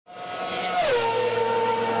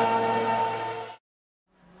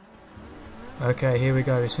Okay, here we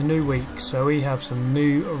go. It's a new week, so we have some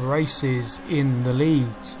new races in the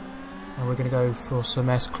leagues, and we're going to go for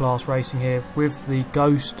some S-Class racing here with the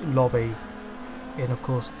Ghost lobby in, of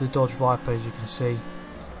course, the Dodge Viper, as you can see.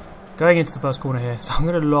 Going into the first corner here, so I'm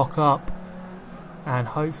going to lock up and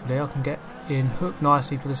hopefully I can get in hooked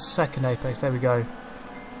nicely for the second apex. There we go.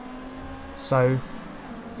 So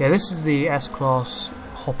yeah, this is the S-Class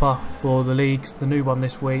hopper for the leagues, the new one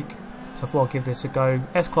this week. So I thought I'd give this a go.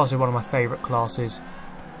 S-Class is one of my favourite classes,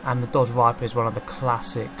 and the Dodge Viper is one of the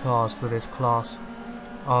classic cars for this class.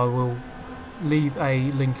 I will leave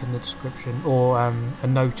a link in the description, or a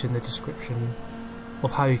note in the description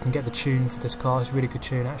of how you can get the tune for this car. It's a really good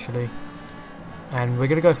tune actually. And we're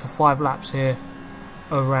going to go for 5 laps here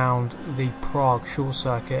around the Prague short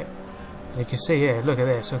circuit. And you can see here, look at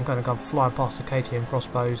this, I'm going to go flying past the KTM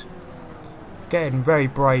crossbows. Getting very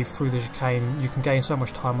brave through the chicane. You can gain so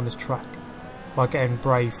much time on this track by getting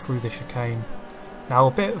brave through the chicane. Now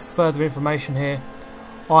a bit further information here.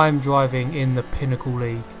 I'm driving in the Pinnacle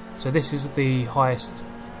League, so this is the highest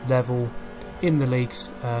level in the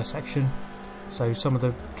leagues section. So some of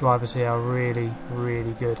the drivers here are really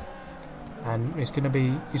good, and it's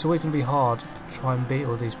always going to be hard to try and beat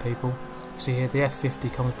all these people. You see here the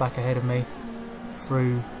F50 comes back ahead of me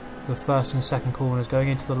through the first and second corners, going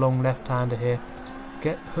into the long left-hander here.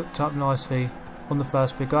 Get hooked up nicely on the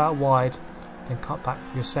first bit, go out wide, then cut back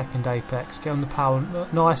for your second apex. Get on the power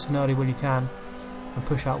nice and early when you can, and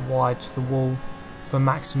push out wide to the wall for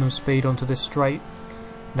maximum speed onto this straight.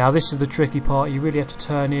 Now this is the tricky part. You really have to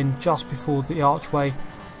turn in just before the archway.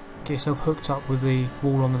 Get yourself hooked up with the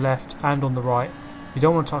wall on the left and on the right. You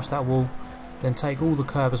don't want to touch that wall. Then take all the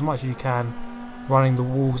curb as much as you can, running the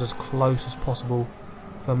walls as close as possible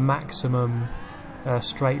for maximum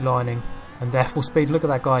straight lining and therefore speed. Look at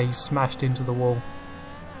that guy, he's smashed into the wall.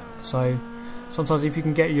 So sometimes if you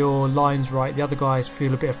can get your lines right, the other guys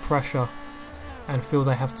feel a bit of pressure and feel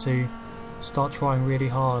they have to start trying really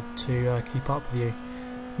hard to keep up with you.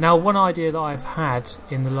 Now one idea that I've had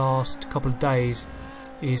in the last couple of days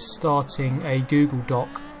is starting a Google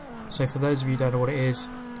Doc. So for those of you who don't know what it is,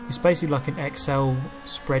 it's basically like an Excel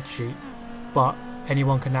spreadsheet, but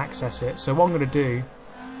anyone can access it. So what I'm going to do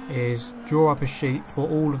is draw up a sheet for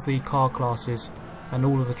all of the car classes and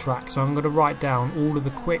all of the tracks. So I'm going to write down all of the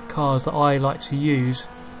quick cars that I like to use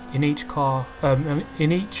in each car,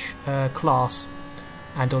 in each class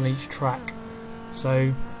and on each track.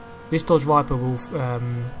 So this Dodge Viper will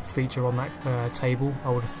feature on that table, I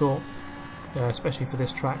would have thought, especially for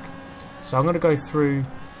this track. So I'm going to go through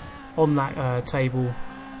on that table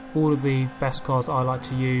all of the best cars that I like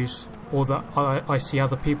to use, or that I see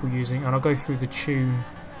other people using, and I'll go through the tune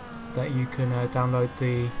that you can download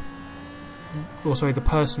the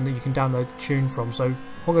person that you can download the tune from. So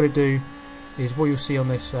what I'm going to do is, what you'll see on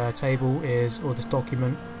this table is, or this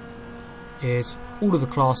document, is all of the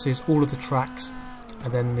classes, all of the tracks,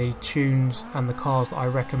 and then the tunes and the cars that I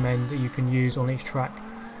recommend that you can use on each track.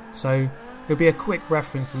 So it'll be a quick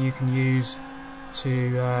reference that you can use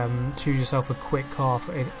to choose yourself a quick car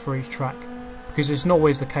for each track, because it's not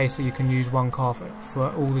always the case that you can use one car for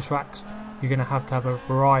all the tracks. You're going to have a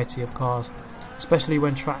variety of cars, especially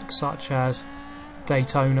when tracks such as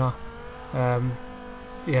Daytona,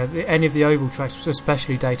 any of the oval tracks,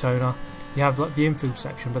 especially Daytona, you have like the infield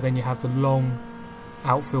section, but then you have the long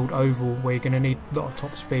outfield oval where you're going to need a lot of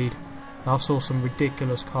top speed. Now, I saw some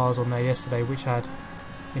ridiculous cars on there yesterday which had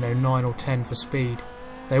 9 or 10 for speed.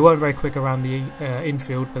 They weren't very quick around the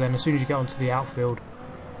infield, but then as soon as you get onto the outfield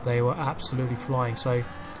they were absolutely flying. So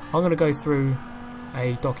I'm going to go through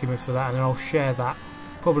a document for that, and then I'll share that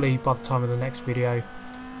probably by the time of the next video.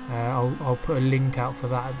 I'll put a link out for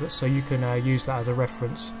that, so you can use that as a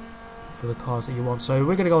reference for the cars that you want. So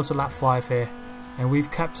we're going to go on to lap 5 here, and we've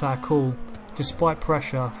kept our cool despite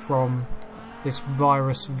pressure from this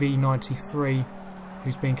virus V93,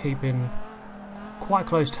 who's been keeping quite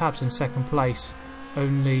close tabs in second place,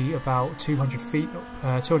 only about 200 feet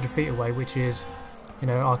away, which is,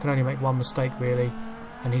 I can only make one mistake really,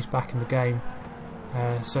 and he's back in the game.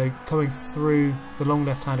 So coming through the long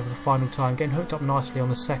left hander for the final time, getting hooked up nicely on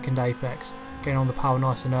the second apex, getting on the power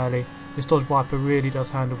nice and early. This Dodge Viper really does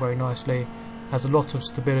handle very nicely, has a lot of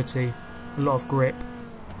stability, a lot of grip,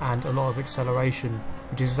 and a lot of acceleration,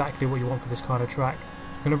 which is exactly what you want for this kind of track.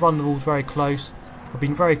 I'm going to run the walls very close. I've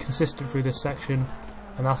been very consistent through this section,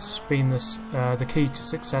 and that's been the key to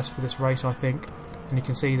success for this race, I think. And you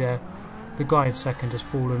can see there, the guy in second has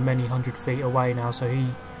fallen many hundred feet away now, so he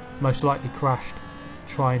most likely crashed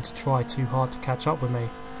trying too hard to catch up with me.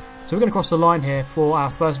 So we're going to cross the line here for our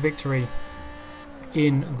first victory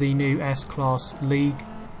in the new S-Class League,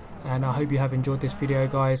 and I hope you have enjoyed this video,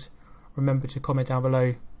 guys. remember to comment down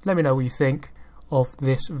below. Let me know what you think of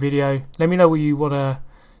this video. Let me know what you want to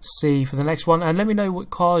see for the next one, and let me know what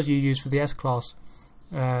cars you use for the S-Class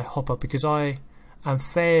hopper, because I am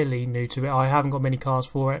fairly new to it. I haven't got many cars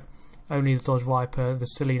for it, only the Dodge Viper, the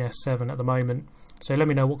Celine S7 at the moment. So let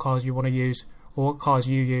me know what cars you want to use, or what cars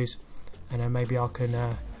you use, and then maybe I can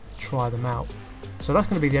try them out. So that's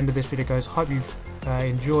going to be the end of this video, guys. Hope you've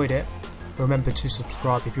enjoyed it. Remember to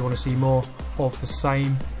subscribe if you want to see more of the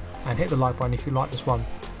same, and hit the like button if you like this one.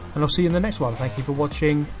 And I'll see you in the next one. Thank you for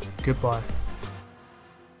watching. Goodbye.